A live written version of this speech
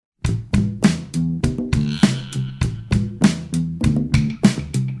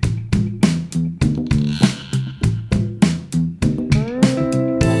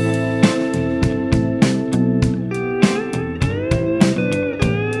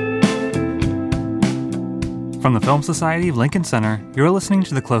From the Film Society of Lincoln Center, you're listening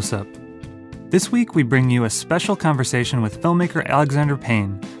to The Close-Up. This week, we bring you a special conversation with filmmaker Alexander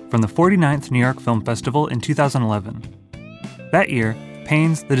Payne from the 49th New York Film Festival in 2011. That year,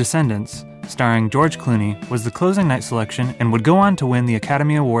 Payne's The Descendants, starring George Clooney, was the closing night selection and would go on to win the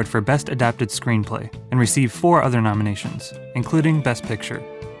Academy Award for Best Adapted Screenplay and receive 4 other nominations, including Best Picture.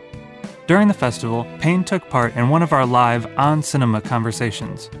 During the festival, Payne took part in one of our live On Cinema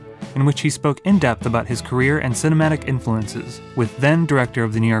conversations, in which he spoke in depth about his career and cinematic influences with then director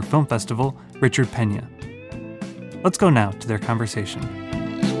of the New York Film Festival, Richard Pena. Let's go now to their conversation.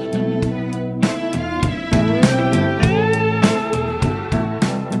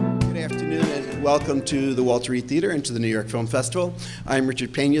 Good afternoon and welcome to the Walter Reed Theater and to the New York Film Festival. I'm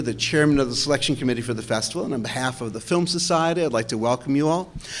Richard Pena, the chairman of the selection committee for the festival, and on behalf of the Film Society, I'd like to welcome you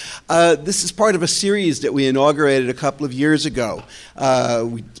all. This is part of a series that we inaugurated a couple of years ago.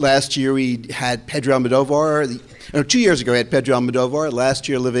 Last year we had Pedro Almodovar. 2 years ago, we had Pedro Almodovar. Last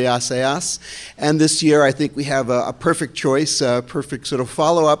year, Olivier Assayas. And this year, I think we have a perfect choice, a perfect sort of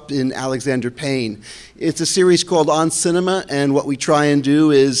follow-up in Alexander Payne. It's a series called On Cinema, and what we try and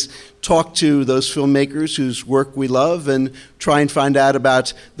do is talk to those filmmakers whose work we love and try and find out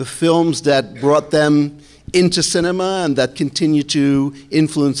about the films that brought them into cinema and that continue to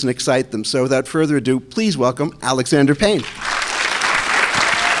influence and excite them. So without further ado, please welcome Alexander Payne.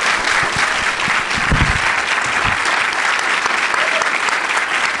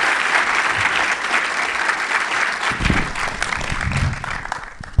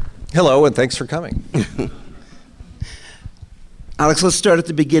 Hello, and thanks for coming. Alex, let's start at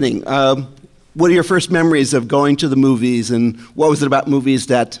the beginning. What are your first memories of going to the movies, and what was it about movies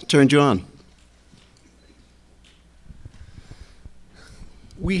that turned you on?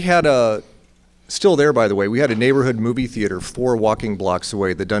 We had still there by the way, we had a neighborhood movie theater 4 walking blocks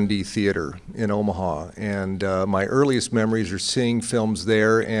away, the Dundee Theater in Omaha. And my earliest memories are seeing films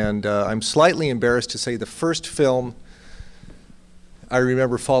there, and I'm slightly embarrassed to say the first film I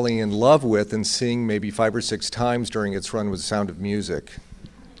remember falling in love with and seeing maybe 5 or 6 times during its run was Sound of Music.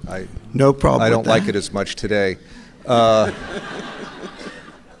 No problem. I don't like it as much today.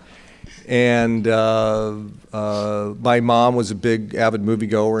 And my mom was a big avid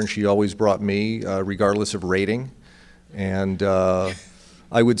moviegoer, and she always brought me, regardless of rating. And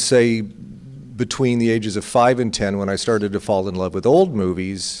I would say between the ages of 5 and 10, when I started to fall in love with old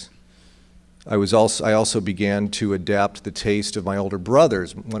movies, I also began to adapt the taste of my older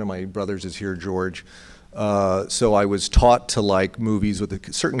brothers. One of my brothers is here, George. So I was taught to like movies with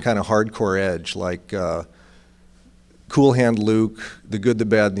a certain kind of hardcore edge, like Cool Hand Luke, The Good, the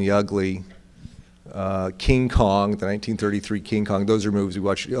Bad, and the Ugly, King Kong, the 1933 King Kong. Those are movies we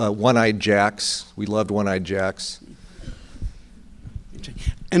watched. One-Eyed Jacks. We loved One-Eyed Jacks.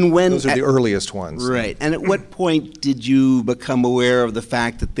 And those are the earliest ones. Right. And at what point did you become aware of the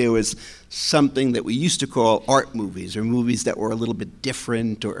fact that there was something that we used to call art movies, or movies that were a little bit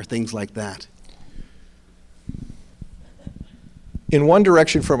different, or things like that? In one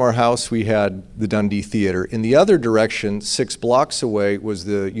direction from our house, we had the Dundee Theater. In the other direction, 6 blocks away, was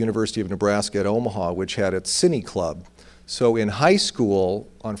the University of Nebraska at Omaha, which had its Cine Club. So in high school,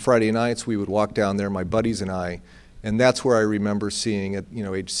 on Friday nights, we would walk down there, my buddies and I, and that's where I remember seeing at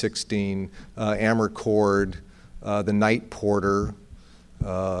age 16, Amarcord, The Night Porter,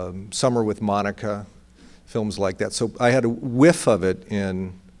 Summer with Monica, films like that. So I had a whiff of it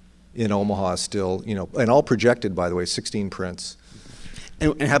in Omaha still, and all projected, by the way, 16 prints.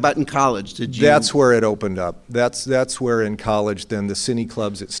 And how about in college? Did you? That's where it opened up. That's where in college, then the Cine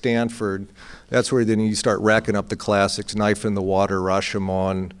Clubs at Stanford, that's where then you start racking up the classics, Knife in the Water,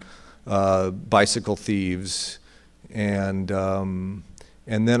 Rashomon, Bicycle Thieves, and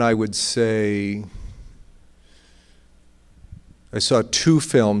then I would say I saw 2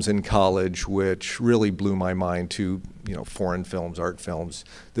 films in college which really blew my mind, 2 foreign films, art films,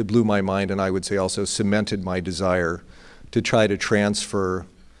 that blew my mind, and I would say also cemented my desire to try to transfer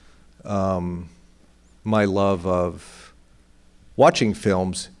my love of watching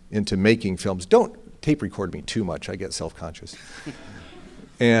films into making films. Don't tape record me too much, I get self-conscious.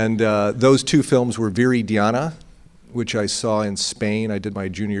 And those 2 films were Viridiana, which I saw in Spain. I did my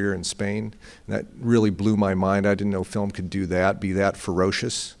junior year in Spain. And that really blew my mind. I didn't know film could do that, be that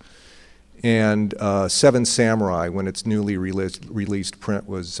ferocious. And Seven Samurai, when its newly released print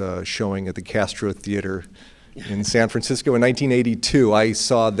was showing at the Castro Theater in San Francisco in 1982. I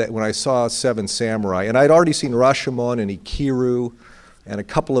saw that when I saw Seven Samurai, and I'd already seen Rashomon and Ikiru and a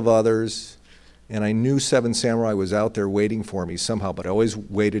couple of others, and I knew Seven Samurai was out there waiting for me somehow, but I always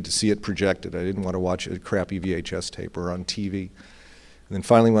waited to see it projected. I didn't want to watch a crappy VHS tape or on TV. And then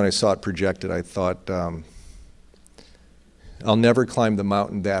finally when I saw it projected, I thought, I'll never climb the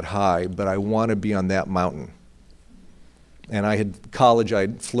mountain that high, but I want to be on that mountain. And college,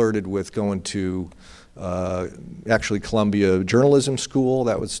 I'd flirted with going to actually Columbia Journalism School.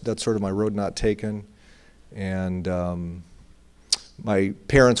 That's sort of my road not taken. And my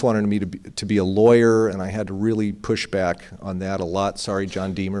parents wanted me to be a lawyer, and I had to really push back on that a lot. Sorry,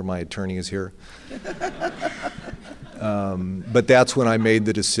 John Deemer, my attorney is here. But that's when I made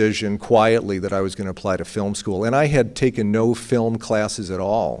the decision quietly that I was going to apply to film school. And I had taken no film classes at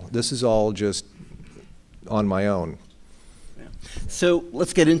all. This is all just on my own. So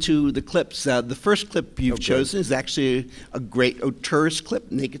let's get into the clips. The first clip you've chosen is actually a great tourist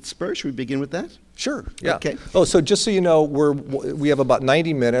clip, Naked Spur. Should we begin with that? Sure, yeah. Okay. Oh, so just so you know, we have about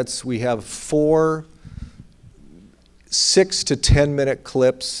 90 minutes. We have 4 6 to 10 minute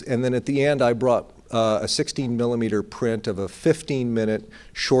clips, and then at the end I brought a 16 millimeter print of a 15-minute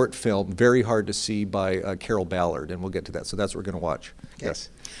short film, very hard to see, by Carol Ballard, and we'll get to that. So that's what we're going to watch. Okay. Yes.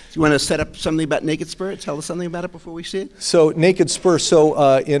 Do you want to set up something about Naked Spur? Tell us something about it before we see it. So Naked Spur.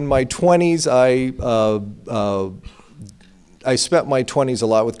 So in my 20s, I spent my 20s a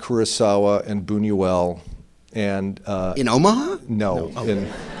lot with Kurosawa and Buñuel, and in Omaha? No, Oh.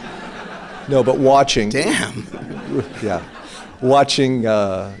 No, but watching. Damn. Yeah, watching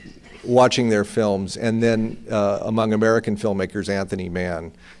their films, and then among American filmmakers, Anthony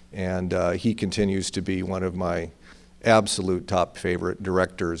Mann, and he continues to be one of my absolute top favorite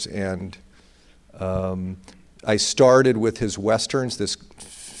directors. And I started with his westerns, this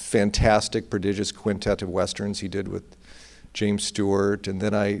fantastic, prodigious quintet of westerns he did with James Stewart, and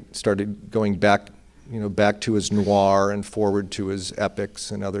then I started going back to his noir and forward to his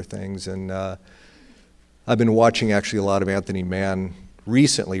epics and other things. And I've been watching actually a lot of Anthony Mann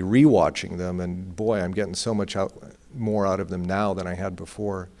recently, rewatching them, and boy, I'm getting so much more out of them now than I had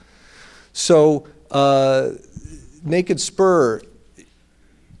before. So Naked Spur,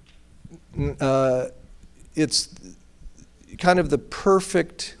 it's kind of the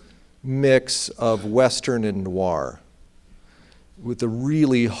perfect mix of Western and noir, with a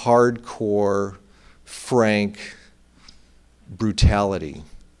really hardcore, frank brutality,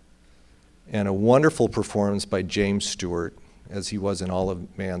 and a wonderful performance by James Stewart, as he was in all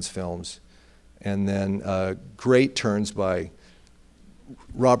of Mann's films, and then great turns by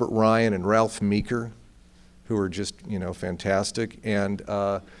Robert Ryan and Ralph Meeker, who are just fantastic. And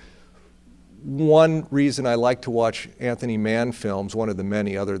one reason I like to watch Anthony Mann films, one of the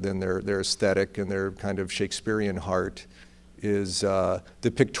many other than their aesthetic and their kind of Shakespearean heart, is the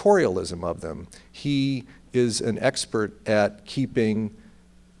pictorialism of them. He is an expert at keeping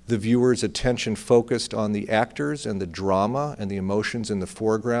the viewer's attention focused on the actors and the drama and the emotions in the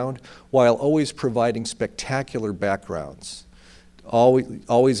foreground, while always providing spectacular backgrounds.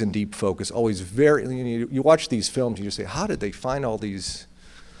 Always in deep focus, always very, you watch these films and you say, how did they find all these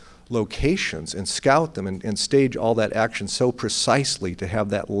locations and scout them and stage all that action so precisely to have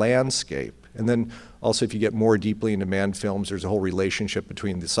that landscape? And then also, if you get more deeply into Mann films, there's a whole relationship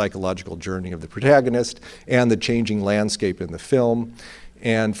between the psychological journey of the protagonist and the changing landscape in the film.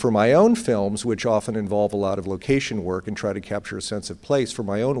 And for my own films, which often involve a lot of location work and try to capture a sense of place, for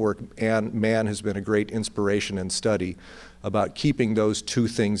my own work, Mann has been a great inspiration and study about keeping those two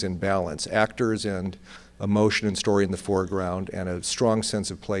things in balance, actors and emotion and story in the foreground, and a strong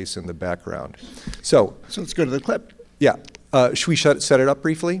sense of place in the background. So let's go to the clip. Yeah. Should we set it up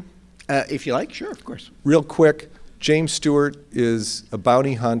briefly? If you like, sure, of course. Real quick, James Stewart is a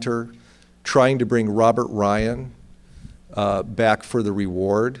bounty hunter trying to bring Robert Ryan back for the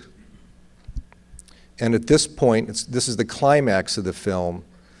reward. And at this point, this is the climax of the film.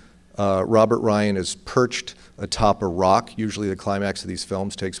 Robert Ryan is perched atop a rock. Usually the climax of these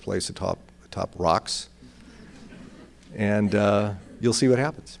films takes place atop rocks. And you'll see what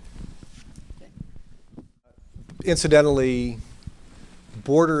happens. Incidentally,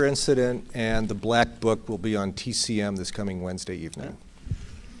 Border Incident and The Black Book will be on TCM this coming Wednesday evening.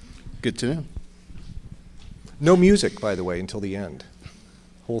 Good to know. No music, by the way, until the end.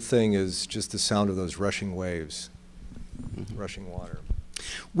 Whole thing is just the sound of those rushing waves, rushing water.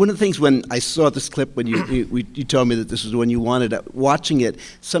 One of the things when I saw this clip, when you told me that this was the one you wanted, watching it,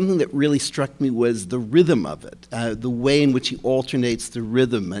 something that really struck me was the rhythm of it, the way in which he alternates the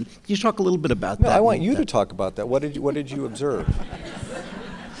rhythm. And can you talk a little bit about that? No, I want you to talk about that. What did you observe?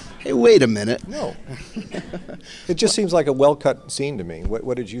 Hey, wait a minute. No. It just seems like a well-cut scene to me.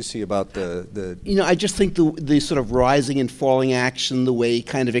 What did you see about the... I just think the sort of rising and falling action, the way he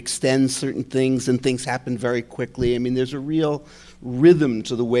kind of extends certain things and things happen very quickly. I mean, there's a real rhythm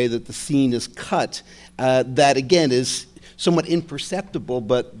to the way that the scene is cut that, again, is somewhat imperceptible,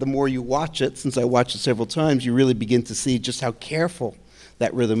 but the more you watch it, since I watched it several times, you really begin to see just how careful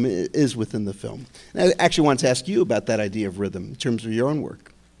that rhythm is within the film. And I actually wanted to ask you about that idea of rhythm in terms of your own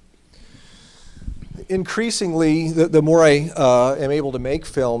work. Increasingly, the more I am able to make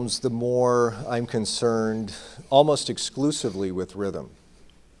films, the more I'm concerned almost exclusively with rhythm.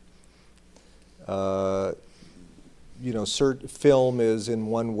 Film is in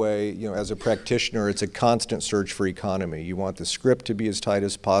one way, as a practitioner, it's a constant search for economy. You want the script to be as tight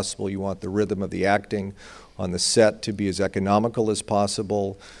as possible. You want the rhythm of the acting on the set to be as economical as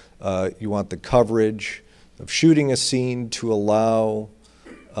possible. You want the coverage of shooting a scene to allow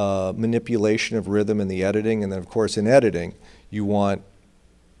manipulation of rhythm in the editing. And then, of course, in editing, you want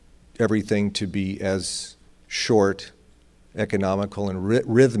everything to be as short, economical, and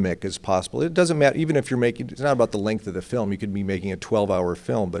rhythmic as possible. It doesn't matter, even if you're making, it's not about the length of the film. You could be making a 12-hour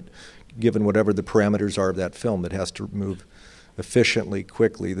film, but given whatever the parameters are of that film, it has to move efficiently,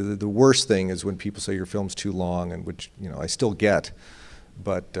 quickly. The worst thing is when people say your film's too long, and which, I still get,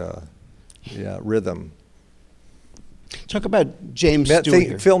 but rhythm. Talk about James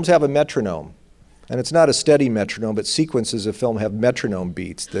Stewart. Films have a metronome. And it's not a steady metronome, but sequences of film have metronome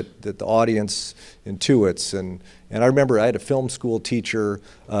beats that the audience intuits. And I remember I had a film school teacher,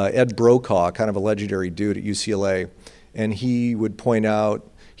 Ed Brokaw, kind of a legendary dude at UCLA, and he would point out,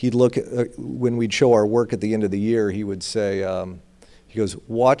 he'd look at, when we'd show our work at the end of the year, he would say, he goes,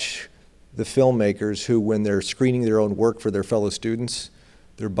 watch the filmmakers who, when they're screening their own work for their fellow students,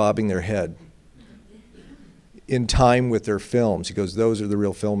 they're bobbing their head in time with their films. He goes, those are the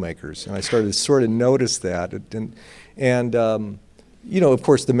real filmmakers. And I started to sort of notice that. And of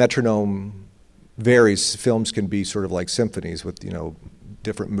course, the metronome varies. Films can be sort of like symphonies with,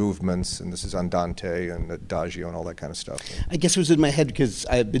 different movements, and this is Andante and Adagio and all that kind of stuff. I guess it was in my head because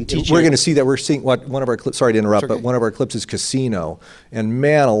I've been teaching. We're going to see that. We're seeing one of our clips, sorry to interrupt, but one of our clips is Casino. And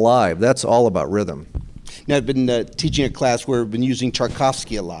man alive, that's all about rhythm. Now, I've been teaching a class where we've been using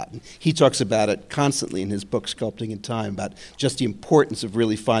Tchaikovsky a lot. He talks about it constantly in his book, Sculpting in Time, about just the importance of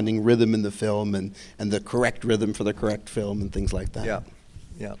really finding rhythm in the film and the correct rhythm for the correct film and things like that.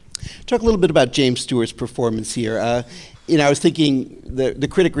 Yeah. Talk a little bit about James Stewart's performance here. I was thinking, the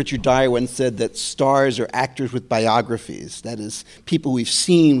critic Richard Dyer once said that stars are actors with biographies. That is, people we've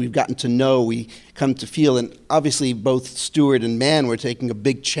seen, we've gotten to know, we come to feel. And obviously, both Stewart and Mann were taking a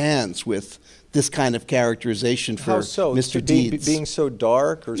big chance with this kind of characterization for Mr. Deeds. Being so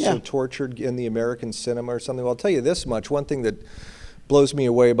dark or so tortured in the American cinema or something. Well, I'll tell you this much. One thing that blows me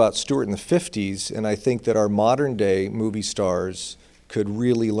away about Stewart in the 50s, and I think that our modern day movie stars could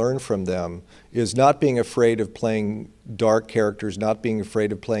really learn from them, is not being afraid of playing dark characters, not being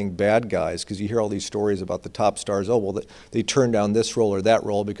afraid of playing bad guys, because you hear all these stories about the top stars, they turn down this role or that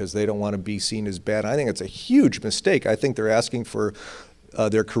role because they don't want to be seen as bad. I think it's a huge mistake. I think they're asking for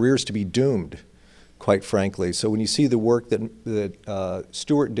their careers to be doomed, quite frankly. So when you see the work that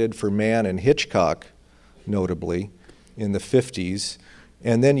Stewart did for Mann and Hitchcock, notably, in the 50s,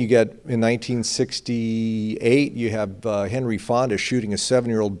 and then you get, in 1968, you have Henry Fonda shooting a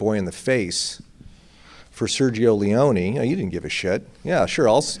 7-year-old boy in the face for Sergio Leone. Oh, you didn't give a shit. Yeah, sure,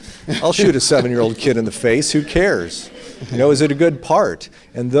 I'll shoot a 7-year-old kid in the face. Who cares? Is it a good part?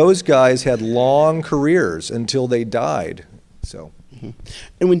 And those guys had long careers until they died. So. Mm-hmm.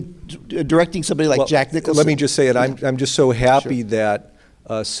 And when directing somebody like Jack Nicholson. Let me just say it. I'm just so happy that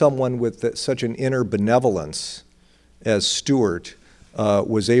someone with such an inner benevolence as Stewart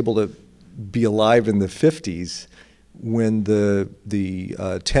was able to be alive in the 50s when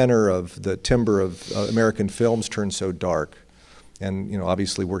the tenor of the timbre of American films turned so dark. And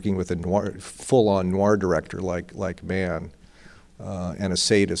obviously working with a full-on noir director like Mann, and a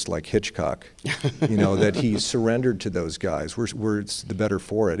sadist like Hitchcock, that he surrendered to those guys. We're the better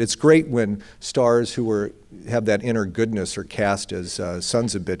for it. It's great when stars who have that inner goodness are cast as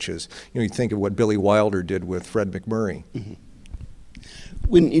sons of bitches. You think of what Billy Wilder did with Fred McMurray. Mm-hmm.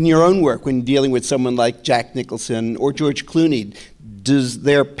 When, in your own work, when dealing with someone like Jack Nicholson or George Clooney, does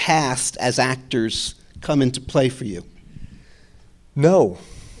their past as actors come into play for you? No.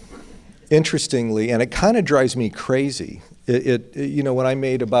 Interestingly, and it kind of drives me crazy. When I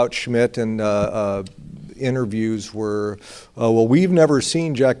made About Schmidt and interviews were, we've never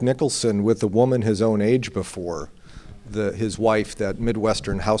seen Jack Nicholson with a woman his own age before, his wife, that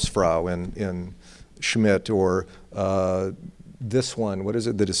Midwestern Hausfrau in Schmidt, or this one, what is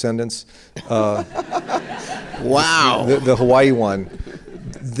it, The Descendants? Wow. The Hawaii one.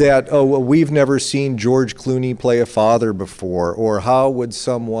 That, we've never seen George Clooney play a father before, or how would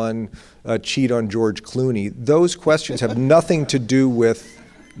someone cheat on George Clooney? Those questions have nothing to do with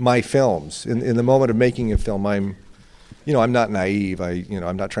my films. In the moment of making a film, I'm I'm not naive.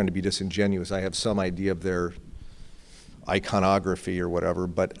 I'm not trying to be disingenuous. I have some idea of their iconography or whatever,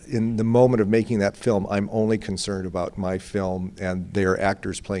 but in the moment of making that film, I'm only concerned about my film and their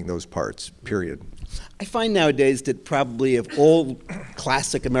actors playing those parts, period. I find nowadays that probably of all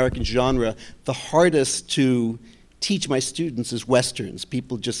classic American genre, the hardest to teach my students is Westerns.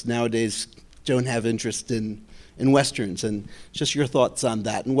 People just nowadays don't have interest in Westerns, and just your thoughts on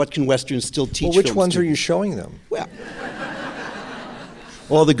that, and what can Westerns still teach Well, which film ones students? are you showing them? Well,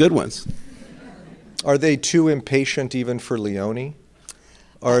 all the good ones. Are they too impatient even for Leone?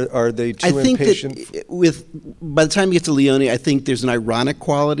 Are they too I think impatient? that by the time you get to Leone, I think there's an ironic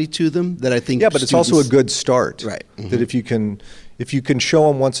quality to them that I think. Yeah, but it's also a good start. Right. Mm-hmm. That if you can show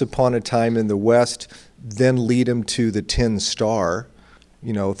them Once Upon a Time in the West, then lead them to The Tin Star,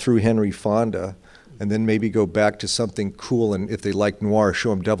 through Henry Fonda, and then maybe go back to something cool. And if they like noir,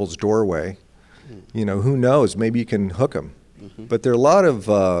 show them Devil's Doorway. Who knows? Maybe you can hook them. Mm-hmm. But there are a lot of.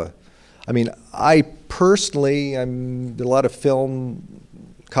 I personally, there are a lot of film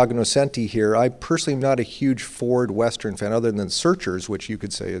cognoscenti here. I personally am not a huge Ford Western fan, other than Searchers, which you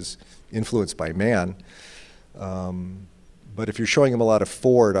could say is influenced by Mann. But if you're showing them a lot of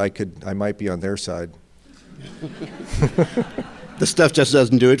Ford, I might be on their side. The stuff just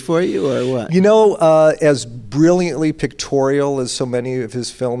doesn't do it for you, or what? As brilliantly pictorial as so many of his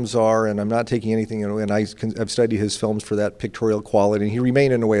films are, and I'm not taking anything away, and I've studied his films for that pictorial quality, and he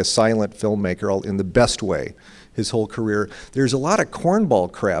remained in a way a silent filmmaker in the best way his whole career. There's a lot of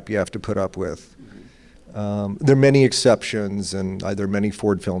cornball crap you have to put up with. There are many exceptions, and there are many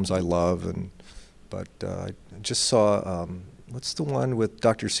Ford films I love, but I just saw, what's the one with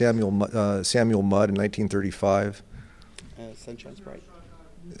Dr. Samuel Mudd in 1935? Sunshine's Bright.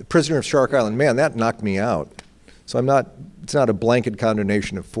 Prisoner of Shark Island. Man, that knocked me out. So it's not a blanket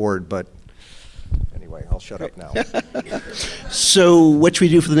condemnation of Ford, but anyway, I'll shut up now. So what should we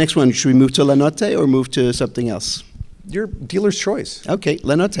do for the next one? Should we move to La Notte or move to something else? Your dealer's choice. Okay,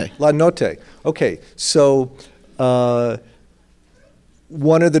 La Notte. La Notte. Okay, so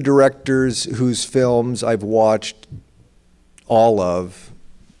one of the directors whose films I've watched all of,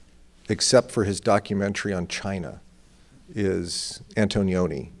 except for his documentary on China, is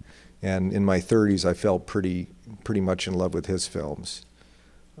Antonioni. And in my 30s, I fell pretty much in love with his films.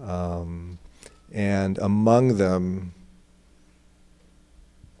 And among them,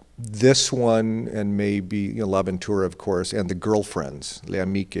 this one, and maybe L'Avventura, of course, and The Girlfriends, Le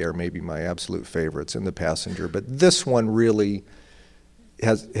Amiche, are maybe my absolute favorites, in The Passenger. But this one really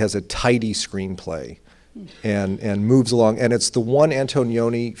has a tidy screenplay and moves along. And it's the one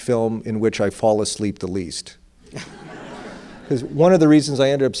Antonioni film in which I fall asleep the least. Because one of the reasons I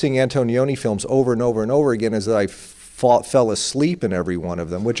ended up seeing Antonioni films over and over and over again is that I fell asleep in every one of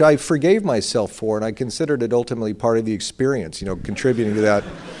them, which I forgave myself for, and I considered it ultimately part of the experience, contributing to that,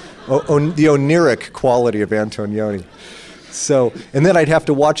 the oniric quality of Antonioni. So, and then I'd have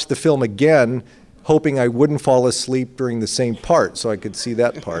to watch the film again, hoping I wouldn't fall asleep during the same part, so I could see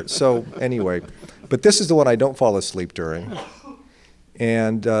that part. So anyway, but this is the one I don't fall asleep during.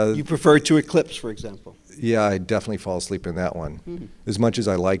 And you prefer To Eclipse, for example? Yeah, I definitely fall asleep in that one, as much as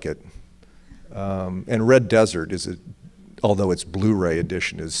I like it. And Red Desert although its Blu-ray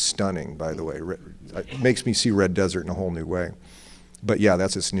edition is stunning, by the way. It makes me see Red Desert in a whole new way. But yeah,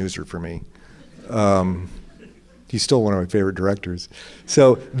 that's a snoozer for me. He's still one of my favorite directors.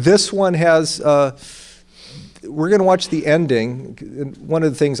 So this one has, we're going to watch the ending. And one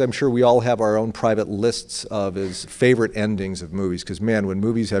of the things I'm sure we all have our own private lists of is favorite endings of movies. Because man, when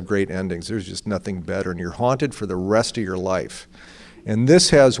movies have great endings, there's just nothing better. And you're haunted for the rest of your life. And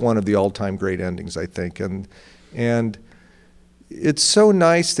this has one of the all-time great endings, I think. And it's so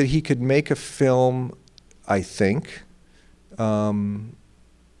nice that he could make a film, I think, about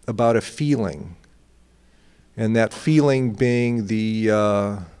a feeling. And that feeling being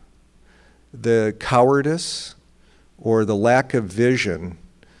the cowardice or the lack of vision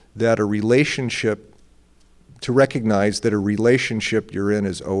that a relationship, to recognize that a relationship you're in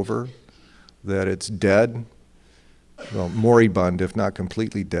is over, that it's dead, well, moribund, if not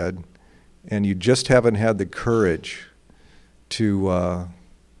completely dead, and you just haven't had the courage to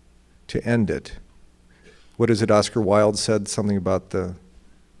end it. What is it, Oscar Wilde said something about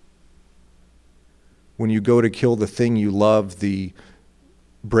when you go to kill the thing you love, the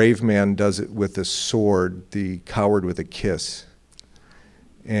brave man does it with a sword, the coward with a kiss.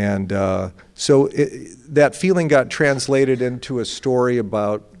 And so that feeling got translated into a story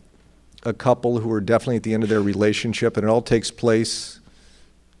about a couple who are definitely at the end of their relationship, and it all takes place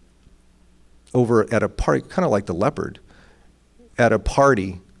over at a party, kind of like The Leopard, at a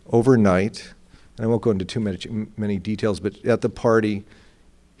party overnight. and I won't go into too many details, but at the party,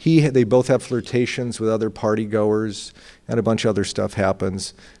 they both have flirtations with other party goers, and a bunch of other stuff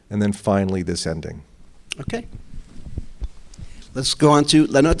happens, and then finally this ending. Okay. Let's go on to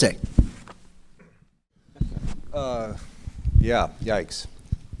La Notte. Yeah, yikes.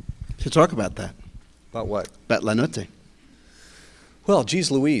 To talk about that. About what? About La Notte. Well, geez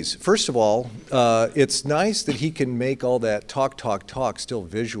Louise. First of all, it's nice that he can make all that talk still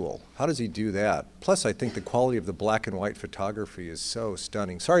visual. How does he do that? Plus, I think the quality of the black and white photography is so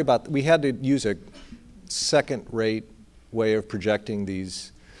stunning. Sorry about we had to use a second-rate way of projecting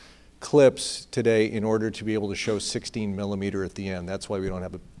these clips today in order to be able to show 16 millimeter at the end. That's why we don't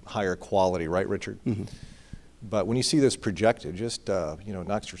have a higher quality, right, Richard? Mm-hmm. But when you see this projected, just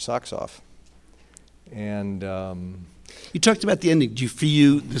knocks your socks off. And you talked about the ending. Do you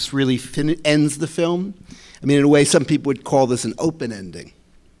feel this really ends the film? I mean, in a way, some people would call this an open ending.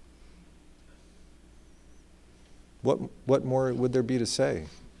 What more would there be to say?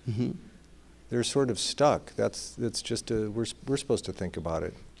 Mm-hmm. They're sort of stuck. It's just we're supposed to think about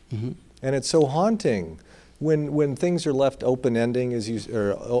it. Mm-hmm. And it's so haunting when things are left open-ending,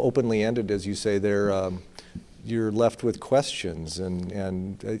 or openly ended, as you say. You're left with questions,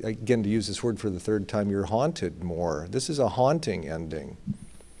 and again, to use this word for the third time, you're haunted more. This is a haunting ending.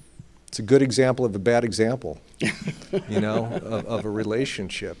 It's a good example of a bad example, of a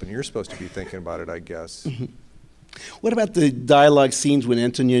relationship, and you're supposed to be thinking about it, I guess. Mm-hmm. What about the dialogue scenes when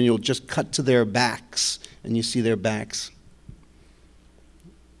Antonioni will just cut to their backs, and you see their backs?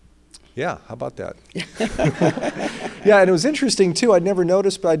 Yeah, how about that? Yeah, and it was interesting too. I'd never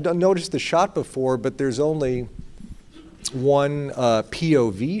noticed, but I'd noticed the shot before, but there's only one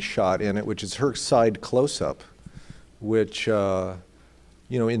POV shot in it, which is her side close-up, which, in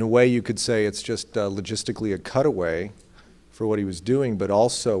a way you could say it's just logistically a cutaway for what he was doing, but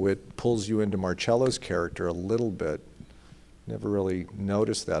also it pulls you into Marcello's character a little bit. Never really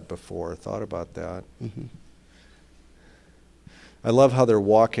noticed that before, thought about that. Mm-hmm. I love how they're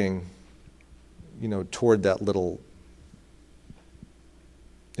walking toward that little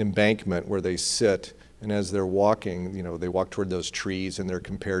embankment where they sit, and as they're walking, they walk toward those trees, and they're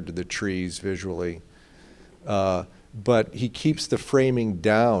compared to the trees visually. But he keeps the framing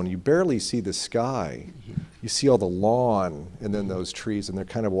down. You barely see the sky. Mm-hmm. You see all the lawn, and then those trees, and they're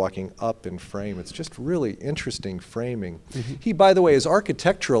kind of walking up in frame. It's just really interesting framing. Mm-hmm. He, by the way, as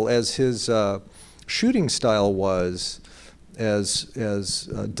architectural as his shooting style was, as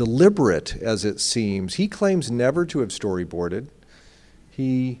deliberate as it seems. He claims never to have storyboarded.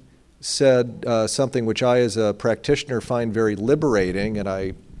 He said something which I, as a practitioner, find very liberating, and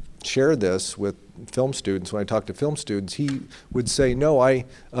I share this with film students. When I talk to film students, he would say, no, I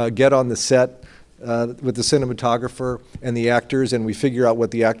get on the set with the cinematographer and the actors, and we figure out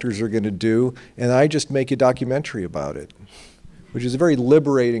what the actors are going to do, and I just make a documentary about it, which is a very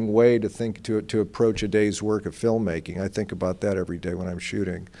liberating way to think to approach a day's work of filmmaking. I think about that every day when I'm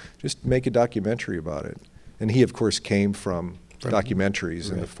shooting. Just make a documentary about it. And he, of course, came from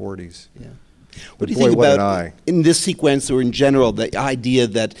documentaries in the 40s. Yeah. What do you think about, in this sequence or in general, the idea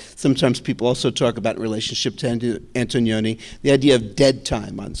that sometimes people also talk about in relationship to Antonioni, the idea of dead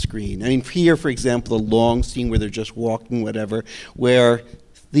time on screen? I mean, here, for example, a long scene where they're just walking, whatever, where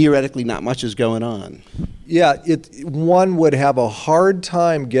theoretically not much is going on. Yeah, one would have a hard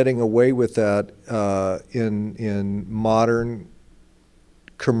time getting away with that in modern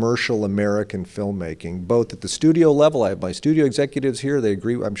commercial American filmmaking, both at the studio level. I have my studio executives here. They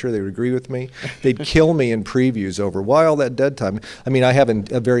agree. I'm sure they would agree with me. They'd kill me in previews over why all that dead time. I mean, I have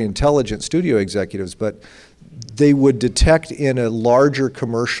very intelligent studio executives, but they would detect in a larger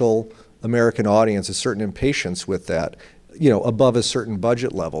commercial American audience a certain impatience with that, above a certain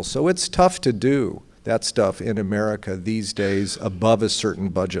budget level. So it's tough to do that stuff in America these days above a certain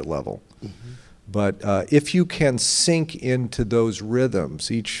budget level. Mm-hmm. But if you can sink into those rhythms,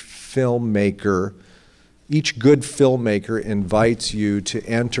 each good filmmaker invites you to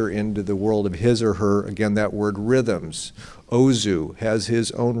enter into the world of his or her, again, that word rhythms. Ozu has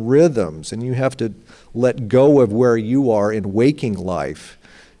his own rhythms, and you have to let go of where you are in waking life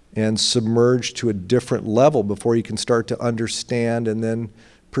and submerge to a different level before you can start to understand and then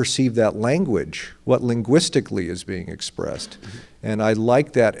perceive that language, what linguistically is being expressed. Mm-hmm. And I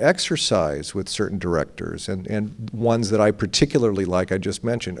like that exercise with certain directors, and ones that I particularly like, I just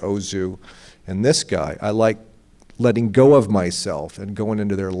mentioned, Ozu and this guy. I like letting go of myself and going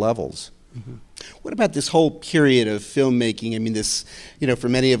into their levels. Mm-hmm. What about this whole period of filmmaking? I mean, this, for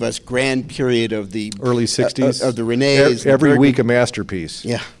many of us, grand period of the early 60s, of the Renees. Every week a masterpiece.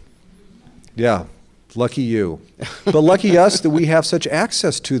 Yeah. Yeah. Lucky you. But lucky us that we have such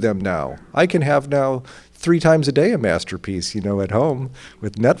access to them now. I can have now 3 times a day a masterpiece, at home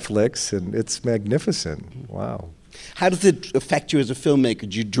with Netflix, and it's magnificent. Wow. How does it affect you as a filmmaker?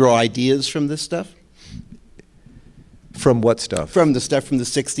 Do you draw ideas from this stuff? From what stuff? From the stuff from the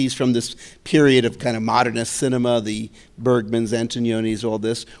 60s, from this period of kind of modernist cinema, the Bergmans, Antonionis, all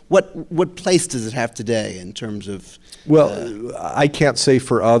this. What place does it have today in terms of... Well, I can't say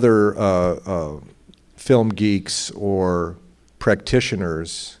for other film geeks or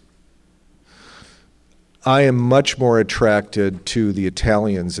practitioners. I am much more attracted to the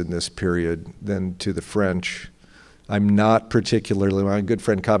Italians in this period than to the French. I'm not particularly, my good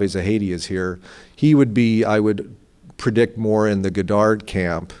friend Kaveh Zahedi is here. He would be, I would predict, more in the Godard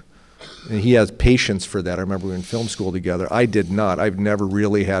camp. And he has patience for that. I remember we were in film school together. I did not. I've never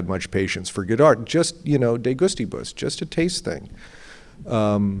really had much patience for Godard. Just, de gustibus, just a taste thing.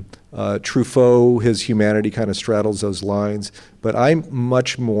 Truffaut, his humanity kind of straddles those lines. But I'm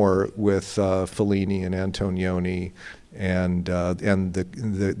much more with Fellini and Antonioni and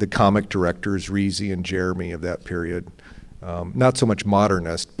the comic directors, Risi and Jeremy of that period. Not so much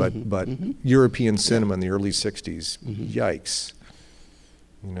modernist, but European cinema in the early 60s. Yikes.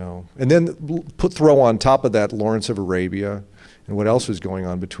 And then throw on top of that Lawrence of Arabia and what else was going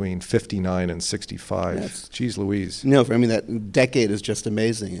on between 59 and 65. Jeez Louise. No, that decade is just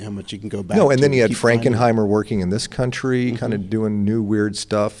amazing, how much you can go back to. No, and then you had Frankenheimer working in this country, kind of doing new weird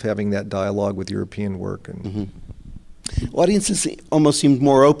stuff, having that dialogue with European work. And audiences almost seemed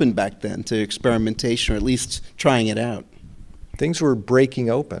more open back then to experimentation, or at least trying it out. Things were breaking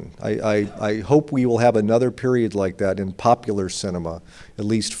open. I hope we will have another period like that in popular cinema, at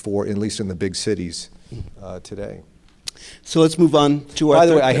least in the big cities today. So let's move on to our... By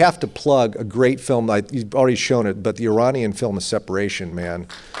the way, I have to plug a great film. You've already shown it, but the Iranian film of Separation, man.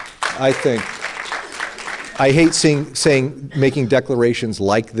 I hate making declarations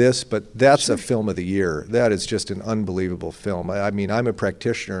like this, but that's a film of the year. That is just an unbelievable film. I'm a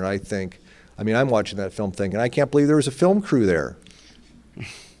practitioner, and I'm watching that film thinking, I can't believe there was a film crew there.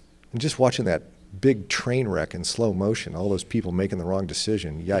 And just watching that big train wreck in slow motion, all those people making the wrong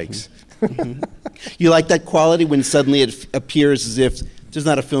decision, yikes. You like that quality when suddenly it appears as if there's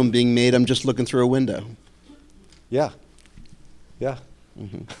not a film being made, I'm just looking through a window? Yeah.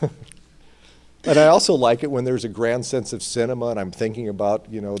 And I also like it when there's a grand sense of cinema and I'm thinking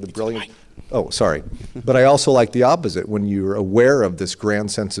about, the brilliant... Oh, sorry. But I also like the opposite, when you're aware of this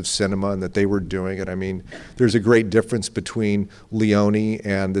grand sense of cinema and that they were doing it. There's a great difference between Leone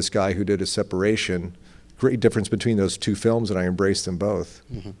and this guy who did A Separation. Great difference between those two films, and I embrace them both.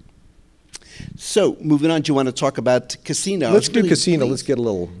 So, moving on, do you want to talk about Casino? Let's do Casino. Let's get a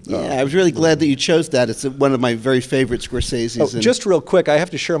little... I was really glad that you chose that. It's one of my very favorite Scorsese's. Just real quick, I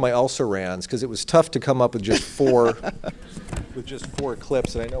have to share my also-rans, because it was tough to come up with just four... with just 4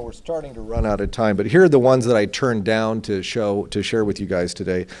 clips, and I know we're starting to run out of time, but here are the ones that I turned down to share with you guys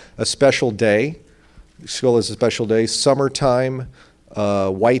today. A Special Day, Scola's A Special Day, Summertime,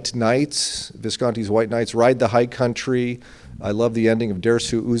 White Nights, Visconti's White Nights, Ride the High Country. I love the ending of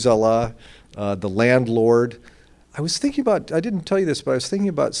Dersu Uzala, The Landlord. I was thinking about, I didn't tell you this, but I was thinking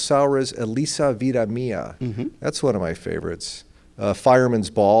about Saura's Elisa Vida Mia. That's one of my favorites.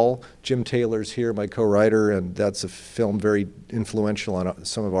 Fireman's Ball. Jim Taylor's here, my co-writer, and that's a film very influential on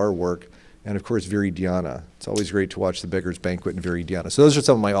some of our work. And of course, Viridiana. It's always great to watch The Beggar's Banquet and Viridiana. So those are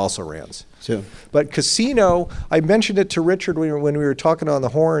some of my also-rans. But Casino, I mentioned it to Richard when we were talking on the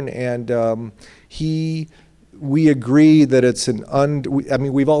horn, and we agree that it's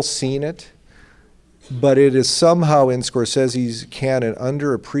we've all seen it, but it is somehow in Scorsese's canon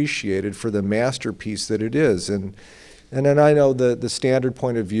underappreciated for the masterpiece that it is. And then I know the standard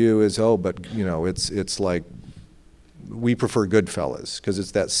point of view is, it's like, we prefer Goodfellas, because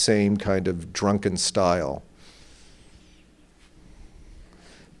it's that same kind of drunken style.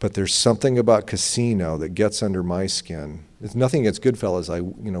 But there's something about Casino that gets under my skin. It's nothing against Goodfellas. I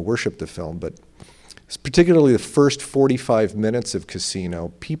worship the film, but it's particularly the first 45 minutes of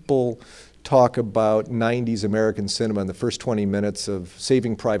Casino. People talk about 90s American cinema in the first 20 minutes of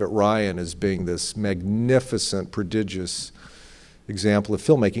Saving Private Ryan as being this magnificent, prodigious example of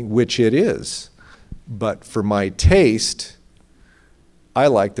filmmaking, which it is. But for my taste, I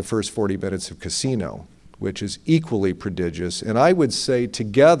like the first 40 minutes of Casino, which is equally prodigious. And I would say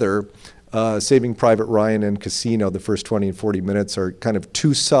together, Saving Private Ryan and Casino, the first 20 and 40 minutes, are kind of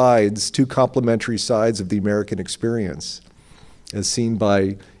two complementary sides of the American experience, as seen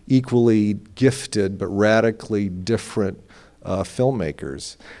by equally gifted but radically different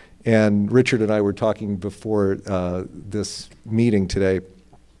filmmakers. And Richard and I were talking before this meeting today,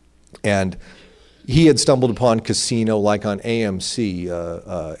 and he had stumbled upon Casino like on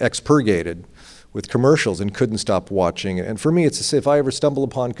AMC, expurgated with commercials, and couldn't stop watching it. And for me, it's if I ever stumble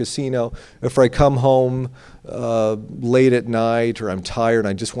upon Casino, if I come home late at night or I'm tired and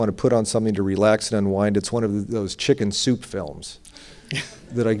I just want to put on something to relax and unwind, it's one of those chicken soup films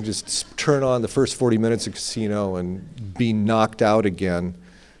that I can just turn on the first 40 minutes of Casino and be knocked out again.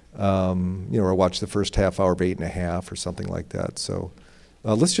 Or watch the first half hour of 8½, or something like that. So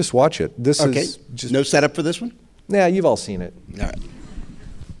let's just watch it. This is just no setup for this one? Nah, you've all seen it. All right.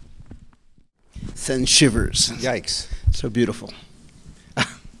 Sends shivers. Yikes. So beautiful.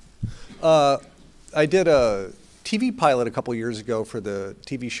 I did a TV pilot a couple years ago for the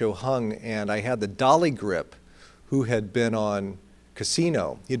TV show Hung, and I had the dolly grip who had been on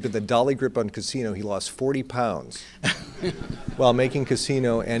Casino. He had been the dolly grip on Casino. He lost 40 pounds while making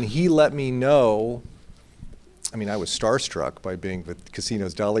Casino, and he let me know. I mean, I was starstruck by being with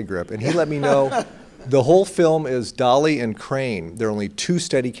Casino's dolly grip, and he let me know the whole film is dolly and crane. There are only 2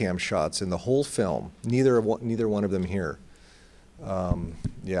 Steadicam shots in the whole film. Neither one of them here.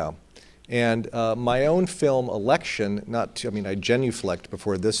 Yeah. And my own film, Election, I genuflect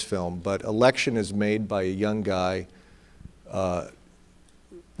before this film, but Election is made by a young guy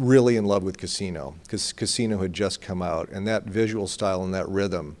really in love with Casino, because Casino had just come out, and that visual style and that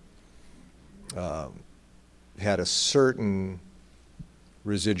rhythm had a certain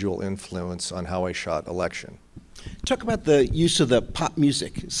residual influence on how I shot Election. Talk about the use of the pop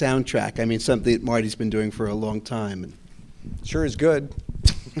music soundtrack. I mean, something that Marty's been doing for a long time. Sure is good.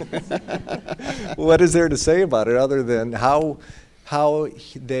 What is there to say about it other than how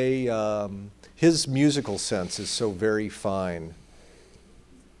his musical sense is so very fine.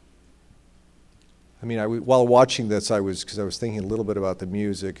 I mean, while watching this, because I was thinking a little bit about the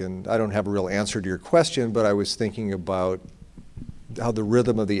music, and I don't have a real answer to your question, but I was thinking about how the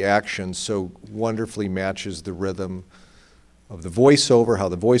rhythm of the action so wonderfully matches the rhythm of the voiceover, how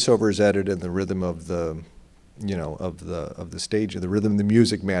the voiceover is edited, and the rhythm of the stage, the rhythm of the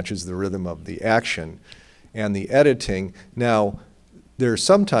music matches the rhythm of the action and the editing. Now, there are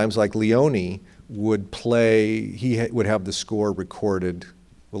sometimes, like Leone would play, would have the score recorded,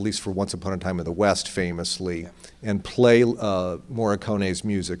 well, at least for Once Upon a Time in the West, famously, and play Morricone's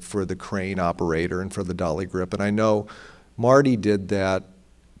music for the crane operator and for the dolly grip. And I know Marty did that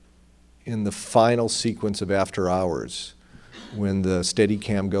in the final sequence of After Hours, when the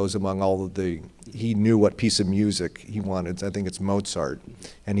Steadicam goes among all of he knew what piece of music he wanted. I think it's Mozart,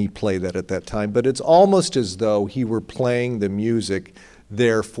 and he played that at that time. But it's almost as though he were playing the music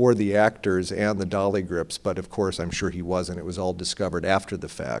there for the actors and the dolly grips, but of course I'm sure he wasn't. It was all discovered after the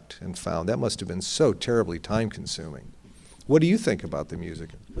fact and found. That must have been so terribly time-consuming. What do you think about the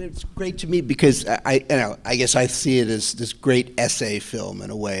music? It's great to me because I guess I see it as this great essay film in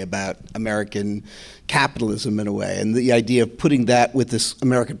a way about American capitalism in a way, and the idea of putting that with this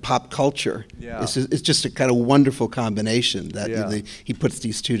American pop culture is just a kind of wonderful combination that he puts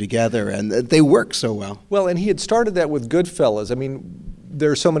these two together, and they work so well. Well, and he had started that with Goodfellas. I mean, there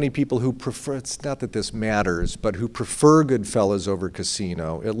are so many people who prefer, it's not that this matters, but who prefer Goodfellas over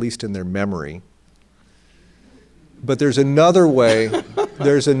Casino, at least in their memory. But there's another way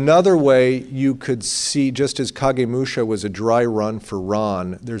you could see, just as Kagemusha was a dry run for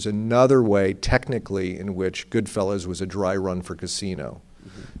Ron, there's another way technically in which Goodfellas was a dry run for Casino.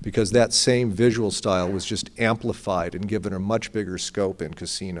 Because that same visual style was just amplified and given a much bigger scope in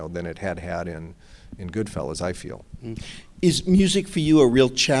Casino than it had in Goodfellas, I feel. Is music for you a real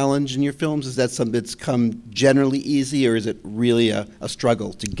challenge in your films? Is that something that's come generally easy, or is it really a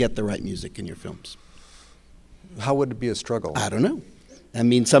struggle to get the right music in your films? How would it be a struggle? I don't know. I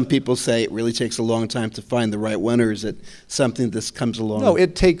mean, some people say it really takes a long time to find the right one, or is it something that comes along? No,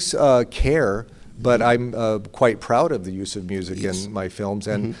 it takes care, but I'm quite proud of the use of music in my films.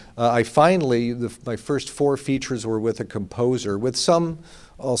 And I finally, my first 4 features were with a composer, with some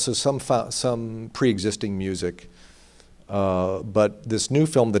pre-existing music. But this new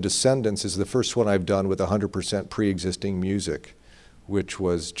film, The Descendants, is the first one I've done with 100% pre-existing music, which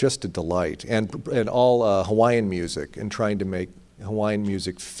was just a delight, and all Hawaiian music, and trying to make Hawaiian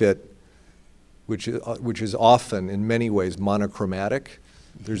music fit, which is often, in many ways, monochromatic.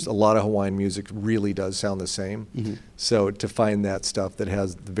 There's a lot of Hawaiian music really does sound the same. So to find that stuff that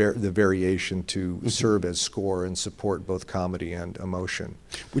has the variation to serve as score and support both comedy and emotion.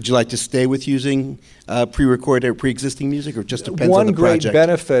 Would you like to stay with using pre-recorded or pre-existing music, or just depends on the project? One great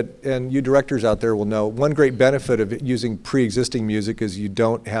benefit, and you directors out there will know, one great benefit of using pre-existing music is you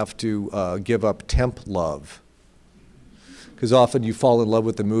don't have to give up temp love. Because often you fall in love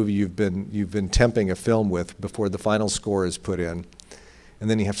with the movie you've been temping a film with before the final score is put in. And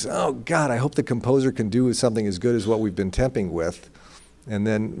then you have to say, oh God, I hope the composer can do something as good as what we've been temping with. And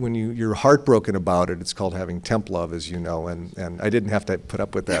then when you're heartbroken about it, it's called having temp love, as you know, and I didn't have to put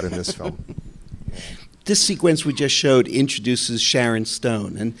up with that in this film. This sequence we just showed introduces Sharon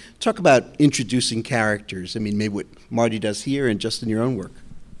Stone. And talk about introducing characters. I mean, maybe what Marty does here and just in your own work.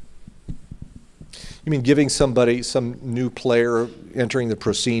 You mean giving somebody, some new player entering the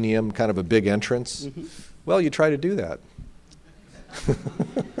proscenium, kind of a big entrance? Mm-hmm. Well, you try to do that.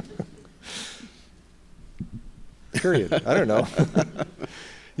 Period. I don't know.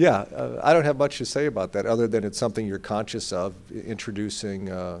 Yeah, I don't have much to say about that other than it's something you're conscious of, introducing,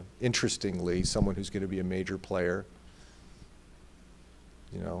 interestingly, someone who's going to be a major player.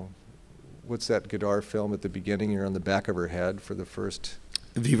 You know, what's that Godard film at the beginning? You're on the back of her head for the first...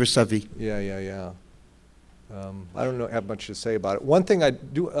 Vivre sa vie. Yeah. I don't have much to say about it. One thing I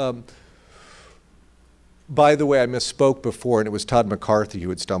do... by the way, I misspoke before, and it was Todd McCarthy who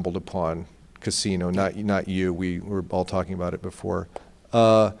had stumbled upon Casino, not you. We were all talking about it before.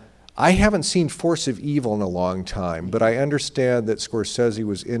 I haven't seen Force of Evil in a long time, but I understand that Scorsese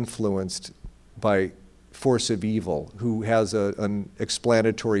was influenced by Force of Evil, who has an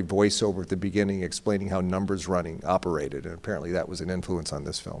explanatory voiceover at the beginning explaining how numbers running operated, and apparently that was an influence on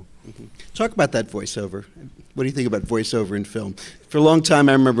this film. Mm-hmm. Talk about that voiceover. What do you think about voiceover in film? For a long time,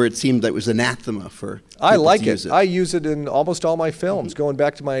 I remember it seemed that it was anathema for I like it. I use it in almost all my films. Going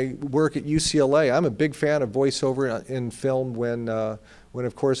back to my work at UCLA, I'm a big fan of voiceover in film when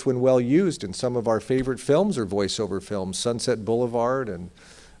of course, when well used. And some of our favorite films are voiceover films, Sunset Boulevard and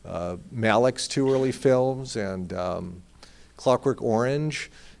Malick's two early films and Clockwork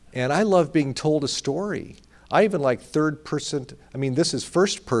Orange. And I love being told a story. I even like third person. I mean, this is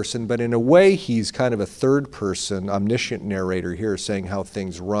first person, but in a way, he's kind of a third person, omniscient narrator here saying how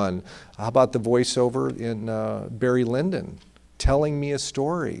things run. How about the voiceover in Barry Lyndon, telling me a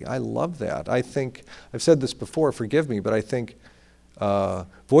story? I love that. I think, I've said this before, forgive me, but I think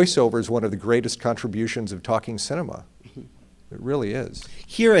voiceover is one of the greatest contributions of talking cinema. It really is.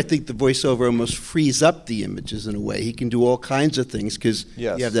 Here, I think the voiceover almost frees up the images in a way. He can do all kinds of things because you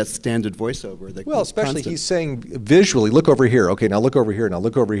have that standard voiceover. That especially constant. He's saying visually, look over here. Okay, now look over here. Now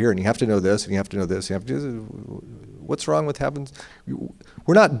look over here. And you have to know this, and you have to know this. You have to. What's wrong with having?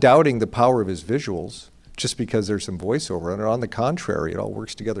 We're not doubting the power of his visuals just because there's some voiceover. And on the contrary, it all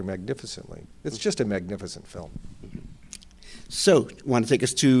works together magnificently. It's just a magnificent film. So, I want to take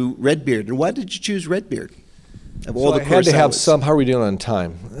us to Redbeard. And why did you choose Redbeard? Of all so the I had to have some. How are we doing on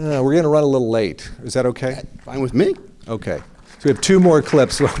time? We're going to run a little late. Is that okay? Fine with me. Okay. So we have two more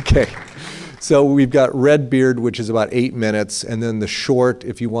clips. Okay. So we've got Redbeard, which is about 8 minutes, and then the short,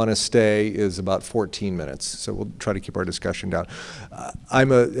 if you want to stay, is about 14 minutes. So we'll try to keep our discussion down.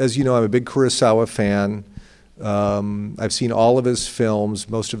 As you know, I'm a big Kurosawa fan. I've seen all of his films,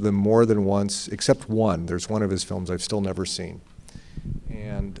 most of them more than once, except one. There's one of his films I've still never seen.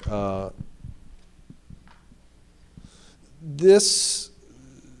 And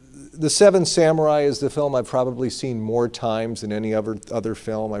The Seven Samurai is the film I've probably seen more times than any other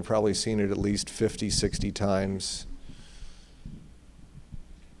film. I've probably seen it at least 50, 60 times.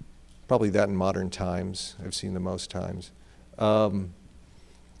 Probably that in modern times. I've seen the most times.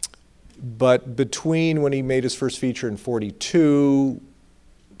 But between when he made his first feature in 42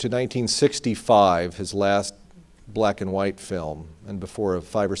 to 1965, his last black and white film, and before a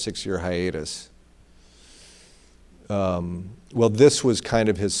 5 or 6 year hiatus, well, this was kind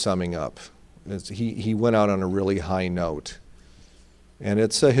of his summing up. He went out on a really high note. And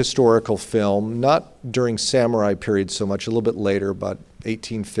it's a historical film, not during samurai period so much, a little bit later, about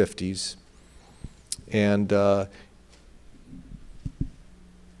 1850s. And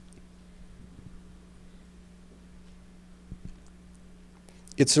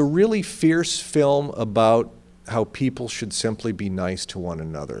it's a really fierce film about how people should simply be nice to one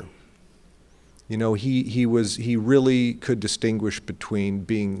another. You know, he really could distinguish between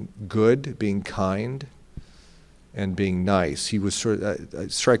being good, being kind, and being nice. He was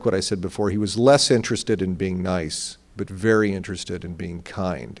strike what I said before. He was less interested in being nice, but very interested in being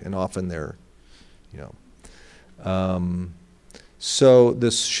kind, and often they're, you know. So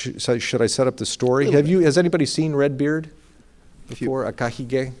should I set up the story? Has anybody seen Redbeard before?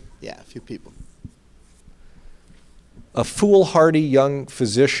 Akahige? Yeah, a few people. A foolhardy young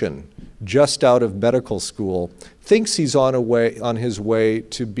physician just out of medical school thinks he's on his way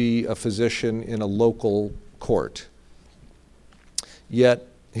to be a physician in a local court. Yet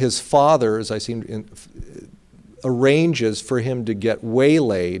his father, as I seen, arranges for him to get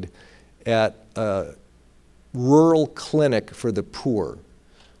waylaid at a rural clinic for the poor,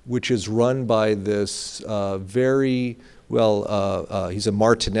 which is run by this he's a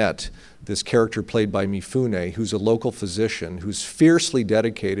martinet, this character played by Mifune, who's a local physician who's fiercely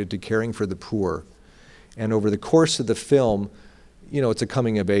dedicated to caring for the poor. And over the course of the film, it's a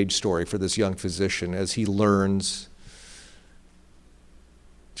coming-of-age story for this young physician as he learns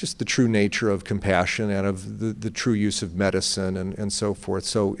just the true nature of compassion and of the true use of medicine and so forth.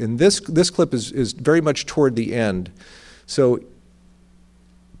 So in this clip is very much toward the end. So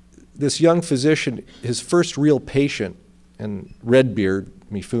this young physician, his first real patient, and Redbeard,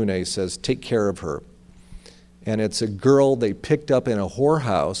 Mifune, says, take care of her. And it's a girl they picked up in a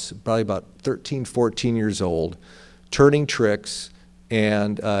whorehouse, probably about 13, 14 years old, turning tricks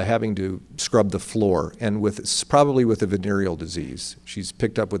and having to scrub the floor, and probably with a venereal disease. She's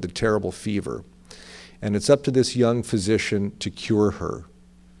picked up with a terrible fever. And it's up to this young physician to cure her.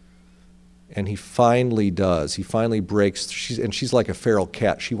 And he finally does. He finally breaks, she's like a feral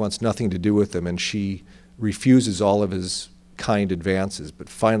cat. She wants nothing to do with him, and she refuses all of his kind advances, but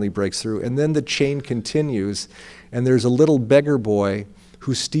finally breaks through. And then the chain continues, and there's a little beggar boy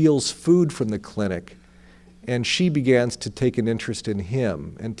who steals food from the clinic, and she begins to take an interest in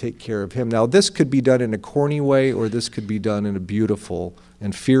him and take care of him. Now, this could be done in a corny way, or this could be done in a beautiful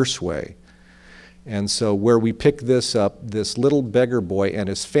and fierce way. And so where we pick this up, this little beggar boy and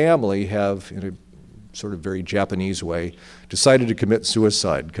his family have, in a sort of very Japanese way, decided to commit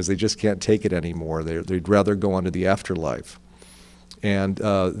suicide because they just can't take it anymore. They'd rather go on to the afterlife. And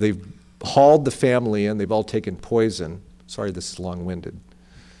they've hauled the family in. They've all taken poison. Sorry, this is long-winded.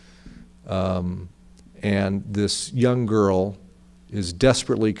 And this young girl is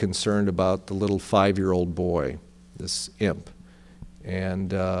desperately concerned about the little 5-year-old boy, this imp.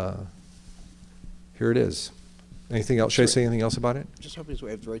 And here it is. Anything else? Should I say anything else about it? Just hoping we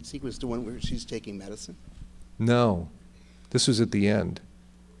have the right sequence, the one where she's taking medicine. No. This was at the end.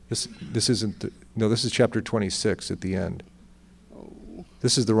 This isn't, no, this is chapter 26 at the end. Oh.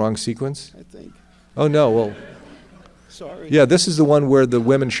 This is the wrong sequence? I think. Oh, no, well. Sorry. Yeah, this is the one where the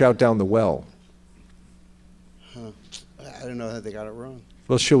women shout down the well. Huh. I don't know how they got it wrong.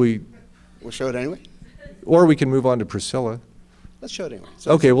 Well, shall we? We'll show it anyway? Or we can move on to Priscilla. Let's show it anyway.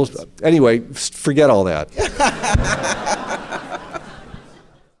 So Okay, well, anyway, forget all that.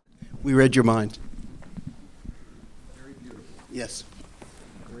 We read your mind. Very beautiful. Yes.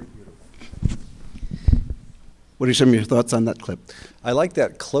 Very beautiful. What are some of your thoughts on that clip? I like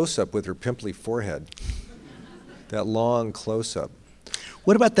that close-up with her pimply forehead. That long close-up.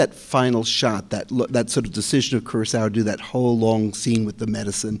 What about that final shot, that sort of decision of Kurosawa to do that whole long scene with the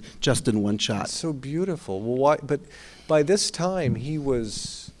medicine just in one shot? It's so beautiful. Well, why? But by this time, he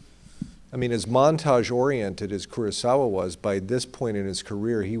was, I mean, as montage-oriented as Kurosawa was, by this point in his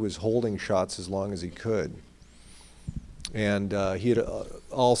career, he was holding shots as long as he could. And he had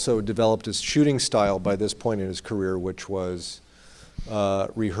also developed his shooting style by this point in his career, which was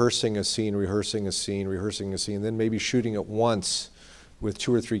rehearsing a scene, then maybe shooting it once with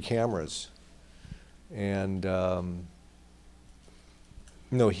 2 or 3 cameras. And there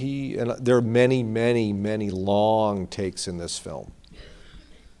are many, many, many long takes in this film.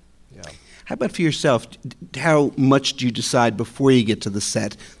 Yeah. How about for yourself? How much do you decide before you get to the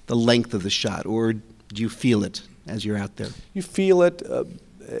set, the length of the shot, or do you feel it as you're out there? You feel it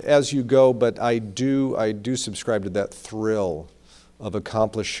as you go, but I do subscribe to that thrill of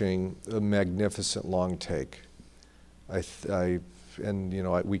accomplishing a magnificent long take.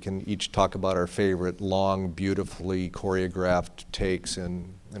 We can each talk about our favorite long, beautifully choreographed takes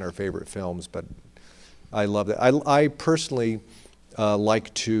in our favorite films, but I love that. I personally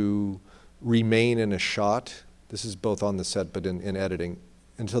like to remain in a shot. This is both on the set but in editing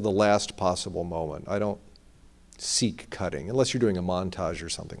until the last possible moment. I don't seek cutting, unless you're doing a montage or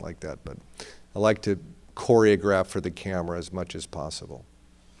something like that, but I like to choreograph for the camera as much as possible.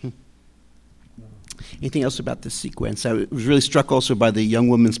 Anything else about this sequence? I was really struck also by the young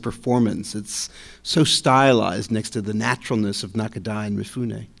woman's performance. It's so stylized next to the naturalness of Nakadai and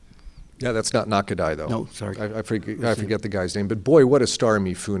Mifune. Yeah, that's not Nakadai, though. No, sorry. I forget the guy's name. But boy, what a star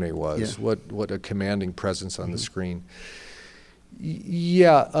Mifune was. Yeah. What a commanding presence on the screen.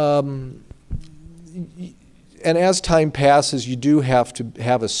 And as time passes, you do have to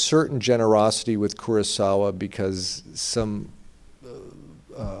have a certain generosity with Kurosawa because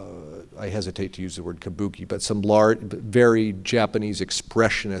I hesitate to use the word kabuki, but some large, very Japanese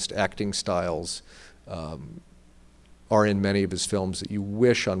expressionist acting styles are in many of his films that you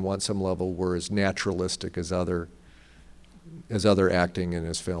wish on some level were as naturalistic as other acting in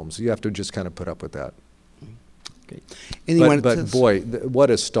his films. You have to just kind of put up with that. Okay. But boy,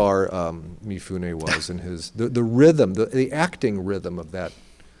 what a star Mifune was, and the rhythm, the acting rhythm of that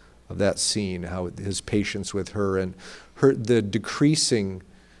that scene, how his patience with her and the decreasing,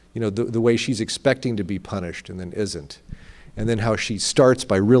 the way she's expecting to be punished and then isn't. And then how she starts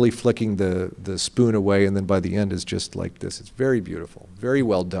by really flicking the spoon away, and then by the end is just like this. It's very beautiful. Very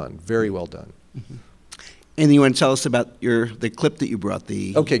well done. Very well done. Mm-hmm. Anything you want to tell us about the clip that you brought,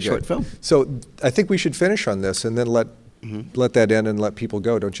 the short film? So I think we should finish on this and then let that end and let people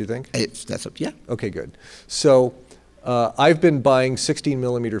go, don't you think? That's up, yeah. Okay, good. So I've been buying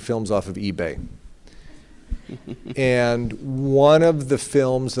 16mm films off of eBay. And one of the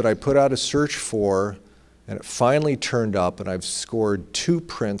films that I put out a search for, and it finally turned up, and I've scored 2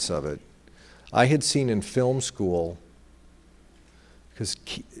 prints of it, I had seen in film school, because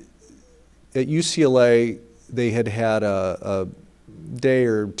at UCLA, they had a day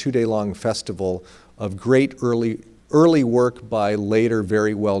or 2-day long festival of great early work by later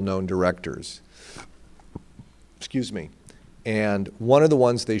very well-known directors. Excuse me. And one of the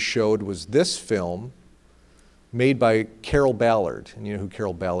ones they showed was this film made by Carroll Ballard. And you know who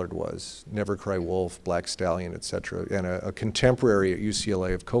Carroll Ballard was. Never Cry Wolf, Black Stallion, etc. And a contemporary at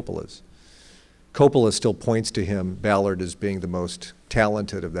UCLA of Coppola's. Coppola still points to him, Ballard, as being the most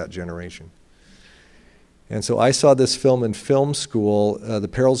talented of that generation. And so I saw this film in film school, The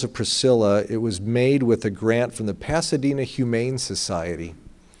Perils of Priscilla. It was made with a grant from the Pasadena Humane Society.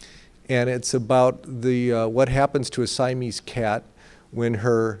 And it's about what happens to a Siamese cat when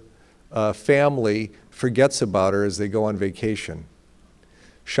her family forgets about her as they go on vacation.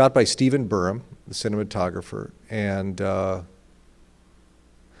 Shot by Stephen Burham, the cinematographer, and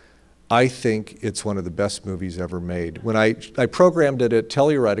I think it's one of the best movies ever made. When I programmed it at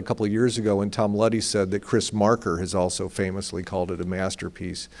Telluride a couple of years ago, and Tom Luddy said that Chris Marker has also famously called it a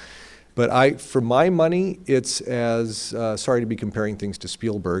masterpiece. But for my money, it's as, sorry to be comparing things to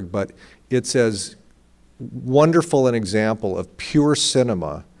Spielberg, but it's as wonderful an example of pure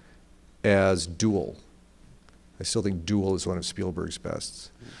cinema as Duel. I still think Duel is one of Spielberg's bests.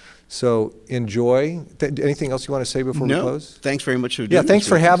 So enjoy. Anything else you want to say before we close? Thanks very much for doing this. Yeah, thanks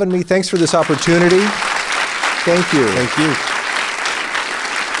for having me. Thanks for this opportunity. Thank you. Thank you.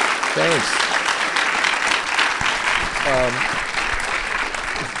 Thanks.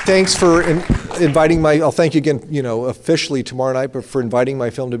 Thanks for inviting I'll thank you again, officially tomorrow night, but for inviting my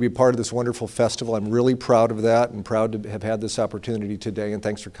film to be part of this wonderful festival. I'm really proud of that and proud to have had this opportunity today, and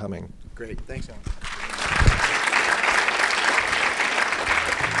thanks for coming. Great. Thanks, Alan.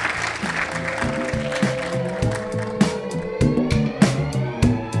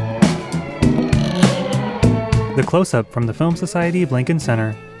 The Close-Up from the Film Society of Lincoln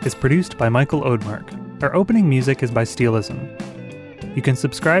Center is produced by Michael Odemark. Our opening music is by Steelism. You can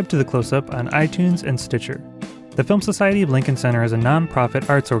subscribe to The Close-Up on iTunes and Stitcher. The Film Society of Lincoln Center is a non-profit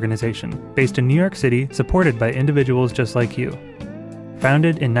arts organization based in New York City, supported by individuals just like you.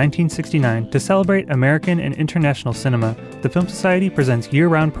 Founded in 1969 to celebrate American and international cinema, the Film Society presents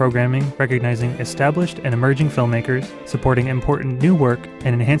year-round programming recognizing established and emerging filmmakers, supporting important new work,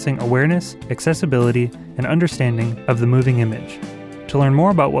 and enhancing awareness, accessibility, and understanding of the moving image. To learn more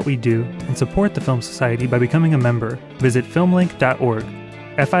about what we do and support the Film Society by becoming a member, visit filmlink.org,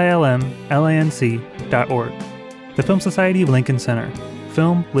 filmlanc.org. The Film Society of Lincoln Center.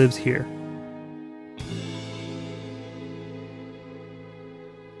 Film lives here.